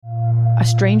a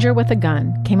stranger with a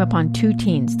gun came upon two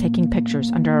teens taking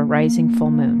pictures under a rising full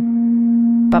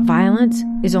moon. But violence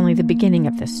is only the beginning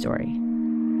of this story.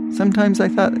 Sometimes I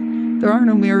thought, there are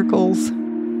no miracles.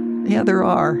 Yeah, there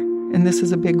are, and this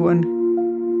is a big one.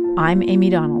 I'm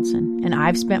Amy Donaldson, and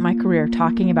I've spent my career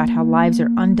talking about how lives are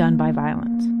undone by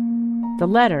violence. The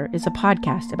Letter is a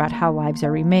podcast about how lives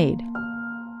are remade.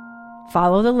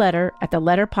 Follow The Letter at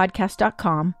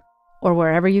theletterpodcast.com or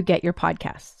wherever you get your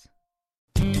podcasts.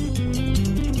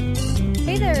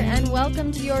 Hey there, and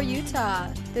welcome to Your Utah.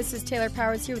 This is Taylor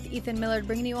Powers here with Ethan Millard,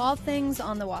 bringing you all things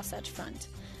on the Wasatch Front.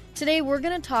 Today, we're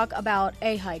going to talk about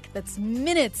a hike that's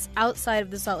minutes outside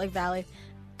of the Salt Lake Valley,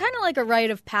 kind of like a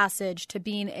rite of passage to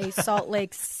being a Salt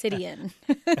Lake Cityan.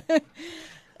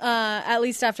 At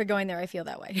least after going there, I feel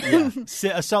that way. Yeah.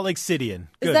 A Salt Lake Cityan.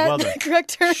 Good, Is that well done. the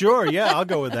correct term? Sure, yeah, I'll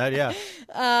go with that, yeah.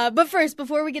 But first,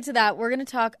 before we get to that, we're going to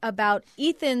talk about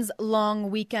Ethan's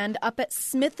long weekend up at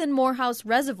Smith and Morehouse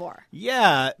Reservoir.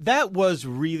 Yeah, that was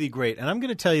really great. And I'm going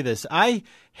to tell you this. I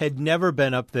had never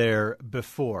been up there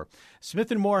before.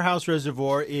 Smith and Morehouse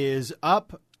Reservoir is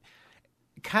up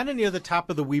kind of near the top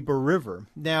of the Weber River.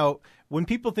 Now, when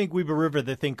people think Weber River,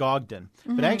 they think Ogden.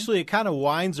 Mm-hmm. But actually, it kind of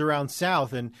winds around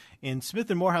south. And Smith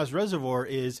and Morehouse Reservoir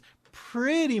is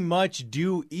pretty much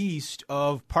due east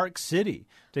of Park City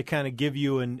to kind of give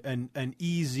you an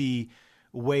easy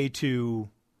way to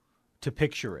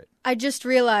picture it. I just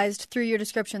realized through your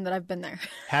description that I've been there.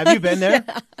 Have you been there?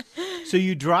 Yeah. So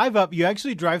you drive up, you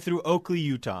actually drive through Oakley,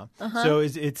 Utah. Uh-huh. So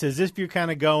it's as if you're kind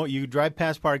of going, you drive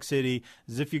past Park City,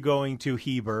 as if you're going to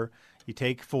Heber. You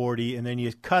take 40, and then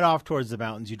you cut off towards the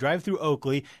mountains. You drive through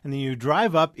Oakley, and then you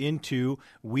drive up into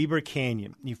Weber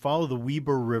Canyon. You follow the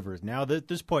Weber River. Now, at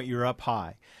this point, you're up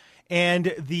high.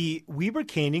 And the Weber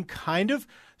Canyon kind of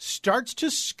starts to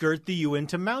skirt the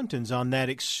Uinta Mountains on that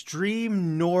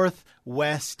extreme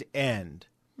northwest end.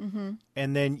 Mm-hmm.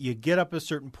 And then you get up a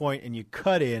certain point, and you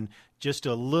cut in just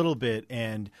a little bit,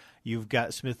 and you've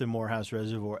got Smith and Morehouse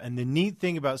Reservoir. And the neat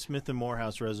thing about Smith and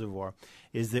Morehouse Reservoir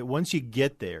is that once you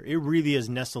get there, it really is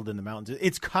nestled in the mountains.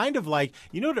 It's kind of like,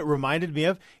 you know what it reminded me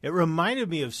of? It reminded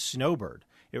me of Snowbird.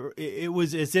 It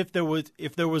was as if there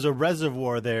was a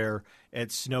reservoir there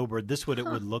at Snowbird. This is what it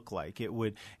would look like. It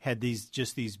would had these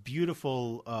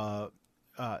beautiful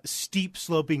steep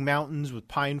sloping mountains with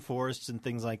pine forests and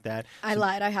things like that. I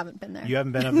lied. I haven't been there. You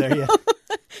haven't been up there yet?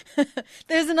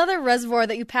 There's another reservoir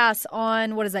that you pass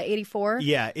on, what is that, 84?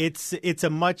 Yeah, it's a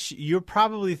much – you're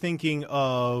probably thinking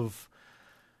of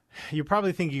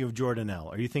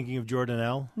Jordanelle. Are you thinking of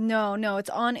Jordanelle? No, it's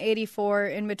on 84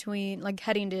 in between, like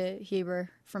heading to Heber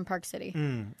from Park City.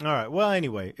 All right. Well,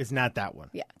 anyway, it's not that one.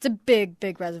 Yeah, it's a big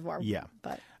reservoir. Yeah.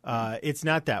 But it's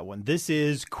not that one. This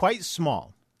is quite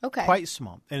small. Okay. Quite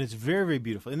small. And it's very, very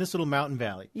beautiful in this little mountain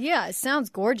valley. Yeah, it sounds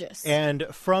gorgeous. And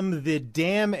from the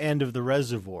dam end of the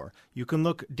reservoir, you can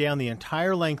look down the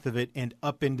entire length of it and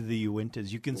up into the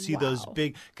Uintas. You can see those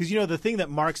big – because, the thing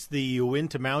that marks the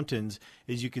Uinta Mountains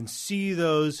is you can see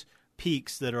those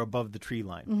peaks that are above the tree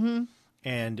line. Mm-hmm.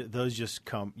 And those just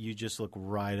you just look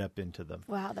right up into them.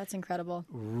 Wow, that's incredible.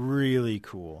 Really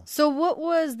cool. So what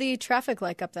was the traffic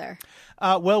like up there?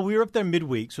 Well, we were up there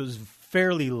midweek, so it was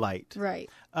fairly light. Right.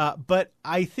 But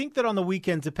I think that on the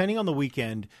weekends, depending on the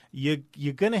weekend,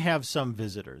 you're going to have some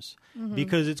visitors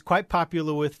because it's quite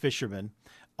popular with fishermen.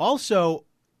 Also,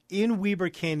 in Weber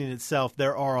Canyon itself,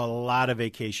 there are a lot of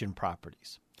vacation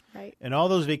properties. Right. And all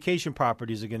those vacation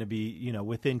properties are going to be,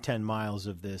 within 10 miles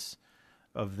of this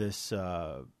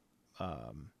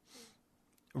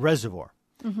reservoir.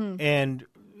 Mm-hmm. And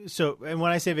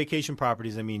when I say vacation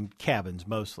properties, I mean cabins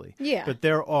mostly. Yeah. But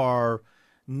there are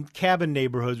cabin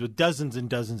neighborhoods with dozens and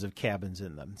dozens of cabins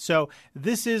in them. So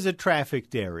this is a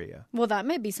trafficked area. Well, that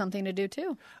may be something to do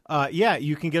too. Yeah,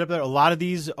 you can get up there. A lot of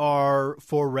these are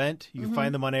for rent. You can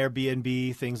find them on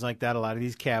Airbnb, things like that. A lot of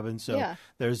these cabins. So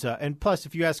there's and plus,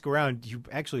 if you ask around, you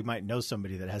actually might know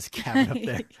somebody that has a cabin up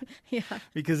there. Yeah,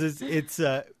 because it's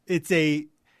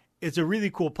a really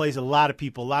cool place. A lot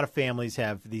of families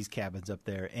have these cabins up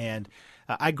there, and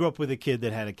I grew up with a kid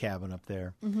that had a cabin up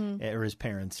there, or his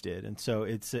parents did, and so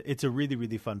it's a really,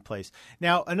 really fun place.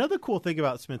 Now, another cool thing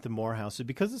about Smith and Morehouse is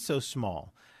because it's so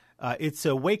small, it's a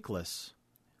wakeless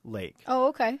lake. Oh,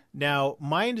 okay. Now,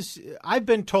 I've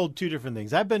been told two different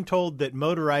things. I've been told that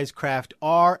motorized craft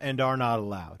are and are not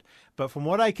allowed, but from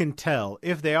what I can tell,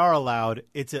 if they are allowed,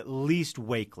 it's at least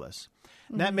wakeless.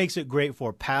 And that makes it great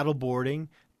for paddle boarding,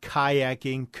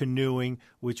 kayaking, canoeing,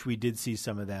 which we did see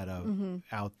some of that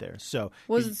out there. So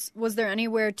was there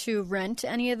anywhere to rent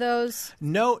any of those?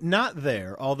 No, not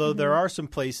there. Although there are some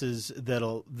places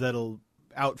that'll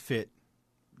outfit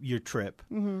your trip,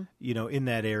 in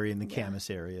that area, in the Camas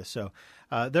area. So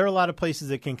there are a lot of places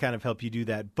that can kind of help you do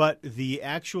that. But the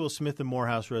actual Smith and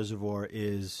Morehouse Reservoir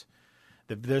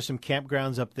there's some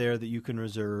campgrounds up there that you can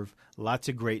reserve, lots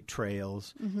of great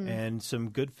trails, and some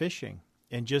good fishing.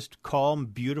 And just calm,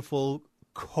 beautiful,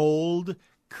 cold,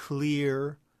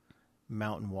 clear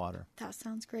mountain water. That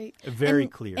sounds great. Very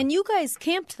clear. And you guys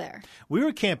camped there. We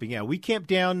were camping, yeah. We camped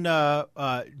down,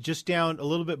 just down a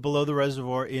little bit below the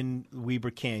reservoir in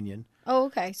Weber Canyon. Oh,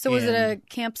 okay. So was it a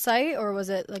campsite or was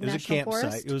it like national forest? It was a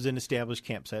campsite. It was an established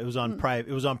campsite. It was on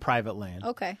private land.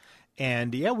 Okay.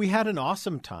 And yeah, we had an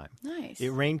awesome time. Nice. It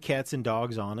rained cats and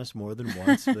dogs on us more than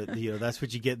once, but that's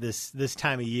what you get this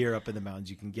time of year up in the mountains.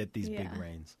 You can get these big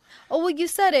rains. Oh, well, you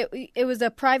said it was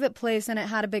a private place and it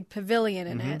had a big pavilion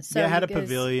in it. So it had a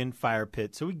pavilion, fire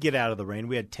pit, so we get out of the rain.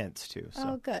 We had tents too. So.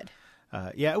 Oh, good.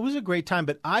 It was a great time,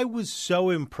 but I was so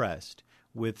impressed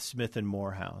with Smith and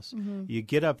Morehouse. You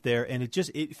get up there and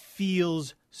it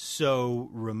feels so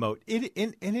remote. It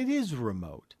is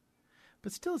remote.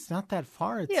 But still, it's not that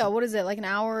far. What is it, like an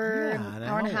hour, an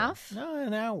hour and a half? No,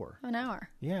 an hour. An hour.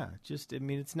 Yeah,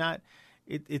 it's not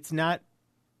it's not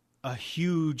a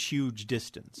huge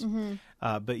distance.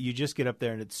 But you just get up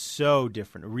there, and it's so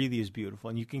different. It really is beautiful,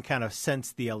 and you can kind of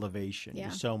sense the elevation. Yeah.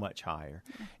 You're so much higher.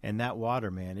 Yeah. And that water,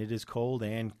 man, it is cold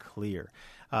and clear.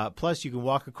 Plus, you can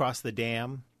walk across the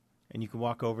dam. And you can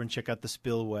walk over and check out the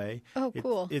spillway. Oh,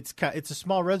 cool. It's a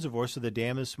small reservoir, so the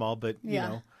dam is small, but,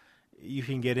 you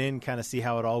can get in, kind of see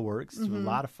how it all works. It's a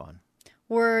lot of fun.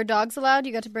 Were dogs allowed?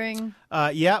 You got to bring?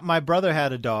 Yeah, my brother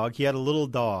had a dog. He had a little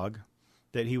dog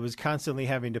that he was constantly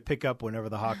having to pick up whenever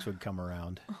the hawks would come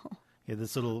around. He had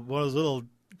this one of those little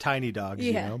tiny dogs,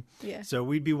 Yeah. So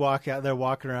we'd be walking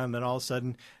walking around, and then all of a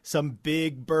sudden some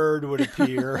big bird would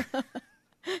appear.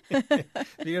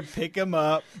 You'd pick him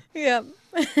up. Yep.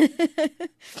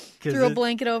 Threw a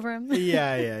blanket over him.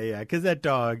 Yeah. Because that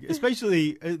dog,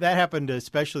 that happened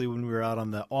especially when we were out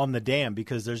on the dam,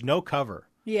 because there's no cover.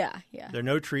 Yeah. There are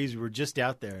no trees. We were just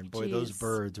out there, and boy, those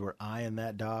birds were eyeing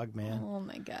that dog, man. Oh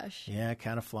my gosh. Yeah,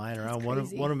 kind of flying around.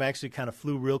 Crazy. One of them actually kind of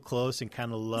flew real close and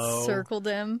kind of low. Circled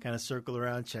him. Kind of circled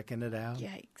around, checking it out.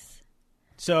 Yikes.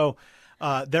 So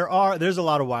there's a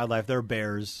lot of wildlife. There are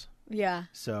bears. Yeah.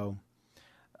 So.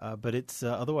 But it's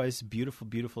otherwise beautiful,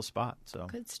 beautiful spot. So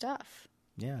good stuff.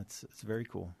 Yeah, it's very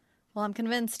cool. Well, I'm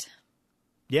convinced.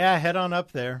 Yeah, head on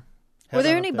up there. Were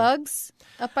there any bugs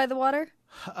up by the water?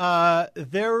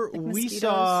 We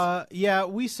saw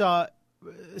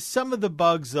some of the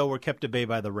bugs though were kept at bay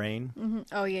by the rain. Mm-hmm.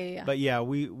 Oh yeah. But yeah,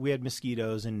 we had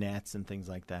mosquitoes and gnats and things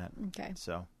like that. Okay.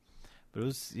 So, but it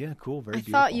was cool, very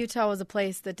beautiful. I thought Utah was a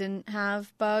place that didn't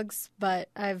have bugs, but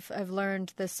I've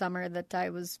learned this summer that I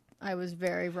was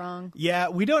very wrong. Yeah,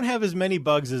 we don't have as many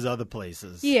bugs as other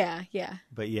places. Yeah.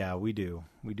 But yeah, we do.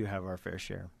 We do have our fair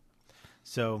share.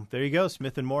 So there you go,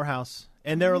 Smith and Morehouse.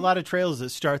 And there are a lot of trails that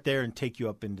start there and take you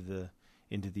up into the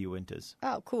Uintas.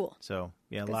 Oh, cool. So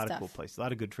yeah, good a lot stuff. of cool places, a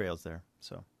lot of good trails there.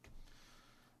 So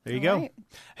there you All go. right.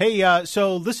 Hey,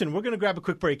 so listen, we're going to grab a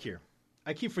quick break here.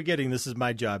 I keep forgetting this is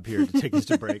my job here to take us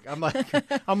to break.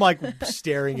 I'm like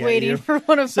staring at you. Waiting for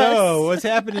one of us. So what's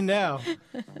happening now?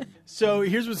 So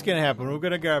here's what's going to happen. We're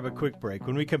going to grab a quick break.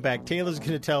 When we come back, Taylor's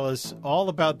going to tell us all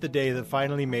about the day that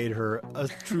finally made her a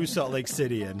true Salt Lake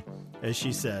Cityan, as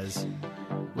she says.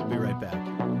 We'll be right back.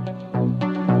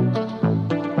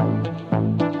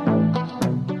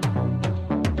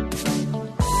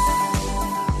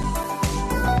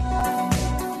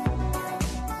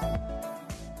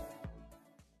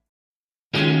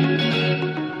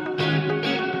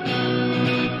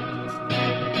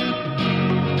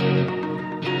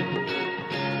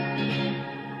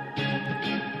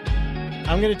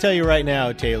 I'm going to tell you right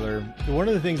now, Taylor, one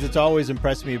of the things that's always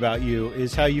impressed me about you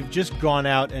is how you've just gone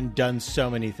out and done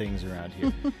so many things around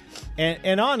here.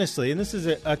 and honestly, and this is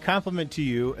a compliment to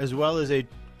you as well as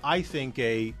I think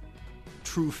a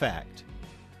true fact,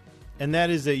 and that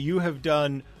is that you have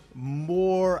done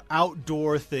more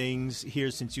outdoor things here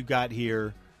since you got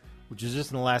here, which is just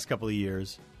in the last couple of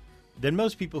years, than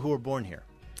most people who were born here.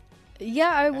 Yeah,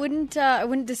 I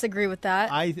wouldn't disagree with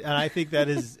that. I think that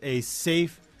is a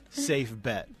safe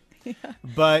bet. Yeah.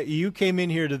 But you came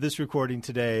in here to this recording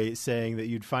today saying that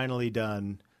you'd finally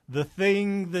done the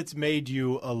thing that's made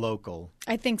you a local.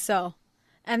 I think so.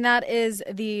 And that is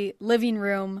the Living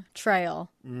Room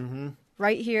Trail. Mm-hmm.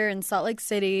 Right here in Salt Lake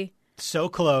City. So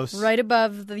close. Right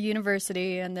above the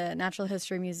university and the Natural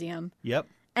History Museum. Yep.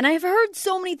 And I've heard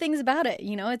so many things about it.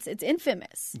 You know, it's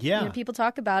infamous. Yeah. People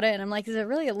talk about it, and I'm like, is it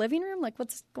really a living room? Like,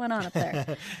 what's going on up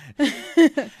there?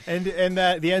 And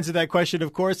that the answer to that question,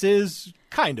 of course, is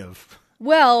kind of.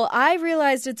 Well, I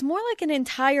realized it's more like an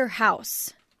entire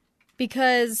house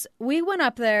because we went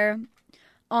up there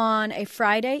on a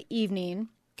Friday evening.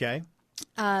 Okay.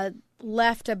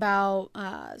 Left about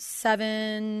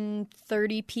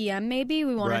 7:30 p.m. maybe.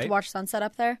 We wanted to watch sunset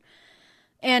up there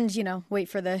and, wait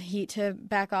for the heat to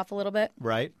back off a little bit.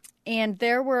 Right. And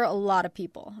there were a lot of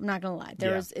people. I'm not going to lie.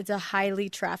 It's a highly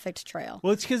trafficked trail.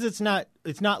 Well, it's because it's not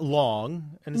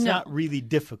long and it's not really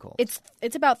difficult. It's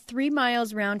about 3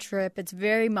 miles round trip. It's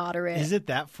very moderate. Is it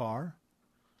that far?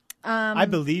 I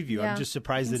believe you. Yeah, I'm just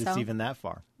surprised that it's even that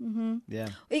far. Mm-hmm. Yeah.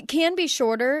 It can be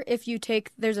shorter if you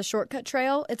there's a shortcut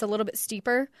trail. It's a little bit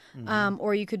steeper.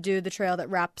 Or you could do the trail that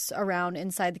wraps around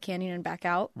inside the canyon and back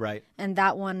out. Right. And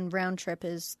that one round trip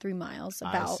is 3 miles,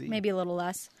 maybe a little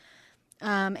less.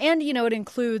 And, it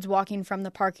includes walking from the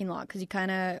parking lot because you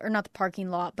or not the parking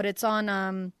lot, but it's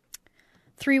on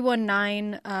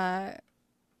 319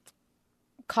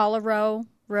 Colorado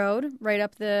Road, right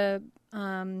up the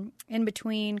in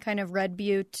between kind of Red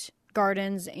Butte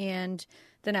Gardens and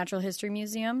the Natural History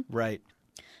Museum. Right.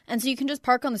 And so you can just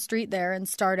park on the street there and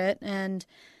start it. And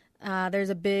there's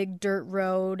a big dirt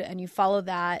road, and you follow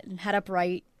that and head up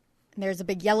right. And there's a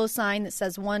big yellow sign that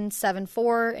says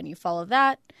 174, and you follow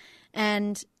that.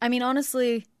 And, I mean,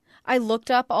 honestly, I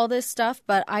looked up all this stuff,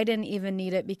 but I didn't even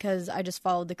need it because I just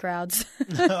followed the crowds,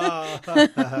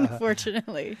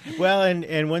 unfortunately. Well,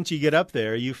 and once you get up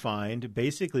there, you find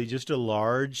basically just a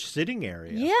large sitting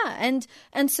area. Yeah,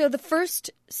 and so the first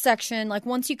section, like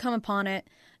once you come upon it,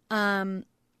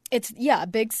 it's, a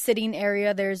big sitting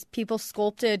area. There's people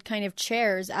sculpted kind of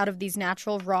chairs out of these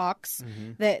natural rocks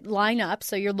that line up,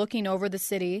 so you're looking over the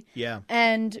city. Yeah.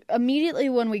 And immediately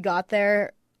when we got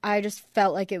there, I just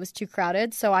felt like it was too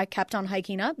crowded, so I kept on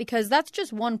hiking up because that's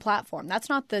just one platform. That's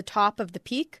not the top of the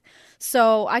peak.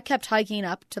 So I kept hiking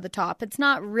up to the top. It's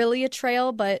not really a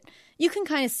trail, but you can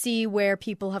kind of see where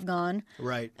people have gone.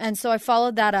 Right. And so I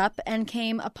followed that up and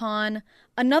came upon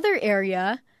another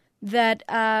area that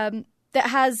that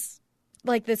has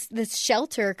like this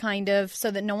shelter kind of so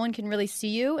that no one can really see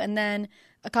you, and then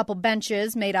a couple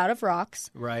benches made out of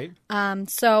rocks. Right.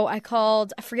 So I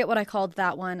forget what I called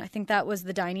that one. I think that was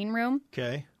the dining room.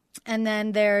 Okay. And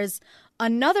then there's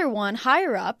another one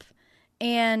higher up,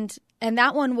 and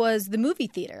that one was the movie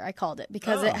theater, I called it,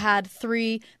 because it had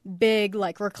 3 big,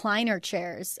 like, recliner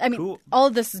chairs. I mean, all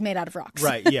of this is made out of rocks.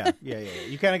 Right, yeah.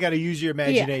 You kind of got to use your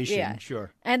imagination,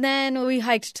 sure. And then we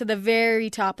hiked to the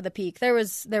very top of the peak. There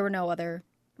were no other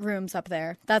rooms up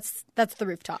there. That's the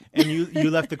rooftop. And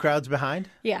you left the crowds behind?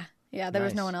 Yeah, there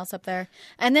was no one else up there.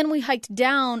 And then we hiked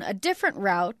down a different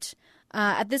route.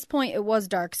 At this point, it was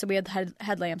dark, so we had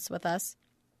headlamps with us.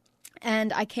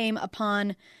 And I came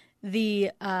upon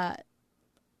the, I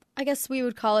guess we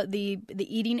would call it the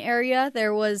eating area.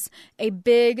 There was a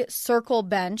big circle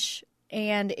bench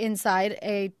and inside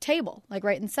a table, like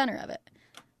right in the center of it.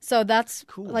 So that's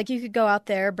cool. Like you could go out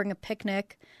there, bring a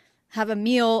picnic, have a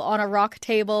meal on a rock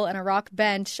table and a rock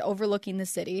bench overlooking the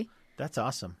city. That's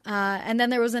awesome. And then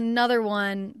there was another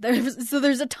one. So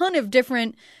there's a ton of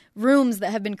different rooms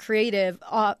that have been created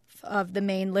off of the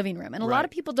main living room. And a lot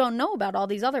of people don't know about all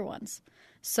these other ones.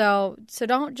 So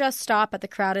don't just stop at the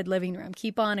crowded living room.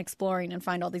 Keep on exploring and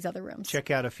find all these other rooms. Check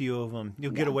out a few of them.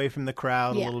 You'll get away from the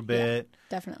crowd a little bit. Yeah,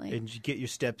 definitely. And you get your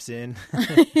steps in.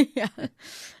 Yeah.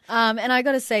 And I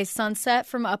got to say, sunset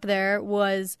from up there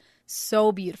was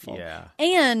so beautiful. Yeah.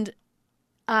 And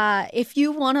if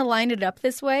you want to line it up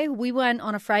this way, we went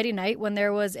on a Friday night when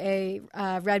there was a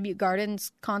Red Butte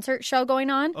Gardens concert show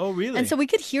going on. Oh, really? And so we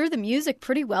could hear the music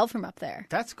pretty well from up there.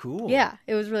 That's cool. Yeah,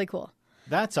 it was really cool.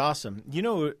 That's awesome. You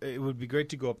know, it would be great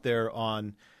to go up there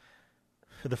on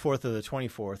the 4th or the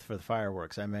 24th for the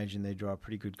fireworks. I imagine they draw a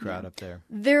pretty good crowd up there.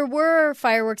 There were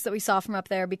fireworks that we saw from up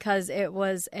there because it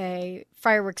was a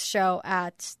fireworks show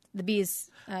at the Bees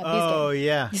game.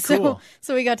 Yeah, cool.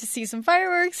 So we got to see some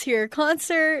fireworks, hear a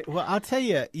concert. Well, I'll tell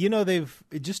you, they've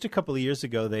just a couple of years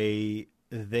ago they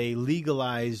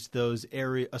legalized those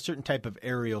a certain type of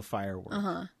aerial fireworks.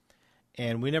 Uh-huh.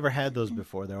 And we never had those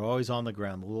before. They're always on the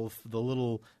ground. The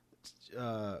little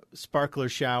sparkler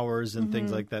showers and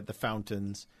things like that, the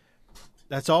fountains.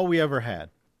 That's all we ever had.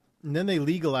 And then they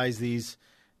legalized these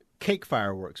cake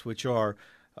fireworks, which are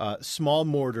small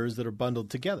mortars that are bundled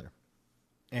together.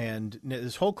 And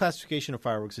this whole classification of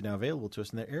fireworks is now available to us,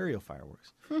 and they're aerial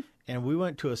fireworks. And we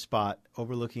went to a spot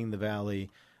overlooking the valley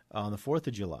on the 4th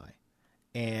of July,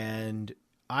 and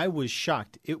I was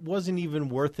shocked. It wasn't even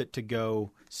worth it to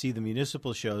go see the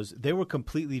municipal shows. They were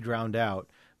completely drowned out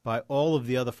by all of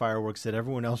the other fireworks that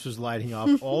everyone else was lighting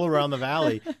off all around the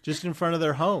valley, just in front of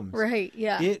their homes. Right,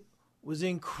 yeah. It was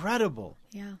incredible.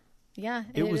 Yeah. Yeah,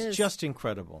 it was just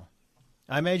incredible.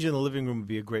 I imagine the living room would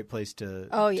be a great place to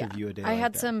view a day. I like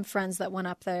had that. some friends that went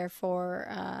up there for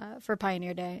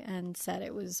Pioneer Day and said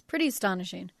it was pretty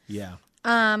astonishing. Yeah.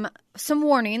 Some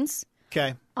warnings.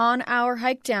 Okay. On our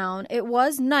hike down, it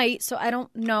was night, so I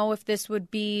don't know if this would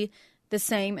be the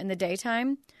same in the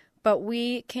daytime, but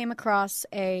we came across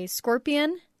a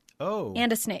scorpion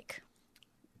and a snake.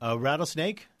 A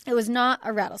rattlesnake? It was not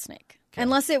a rattlesnake,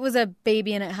 unless it was a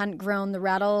baby and it hadn't grown the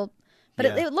rattle, but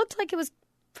it looked like it was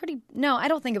no, I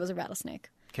don't think it was a rattlesnake.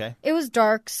 Okay. It was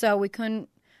dark, so we couldn't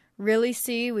really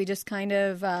see. We just kind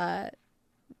of, I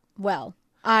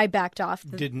backed off.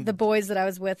 The boys that I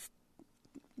was with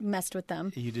messed with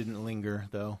them. You didn't linger,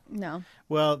 though. No.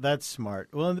 Well, that's smart.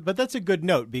 Well, but that's a good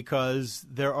note because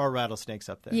there are rattlesnakes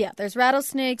up there. Yeah, there's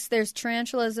rattlesnakes, there's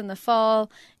tarantulas in the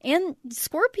fall, and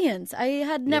scorpions. I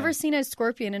had never seen a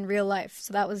scorpion in real life,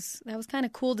 so that was kind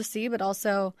of cool to see, but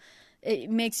also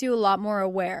it makes you a lot more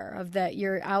aware of that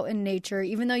you're out in nature.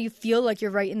 Even though you feel like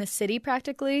you're right in the city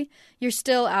practically, you're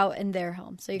still out in their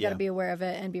home. So you got to be aware of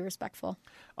it and be respectful.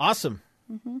 Awesome.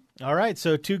 Mm-hmm. All right,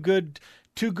 so two good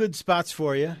spots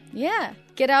for you. Yeah,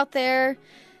 get out there.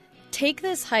 Take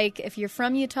this hike. If you're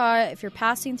from Utah, if you're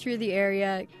passing through the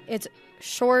area, it's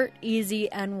short, easy,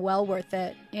 and well worth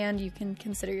it. And you can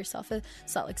consider yourself a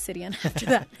Salt Lake Cityan after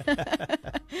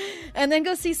that. And then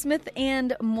go see Smith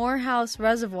and Morehouse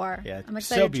Reservoir. Yeah, I'm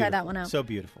excited to try that one out. So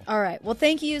beautiful. All right. Well,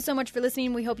 thank you so much for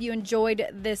listening. We hope you enjoyed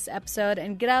this episode.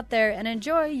 And get out there and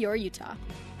enjoy your Utah.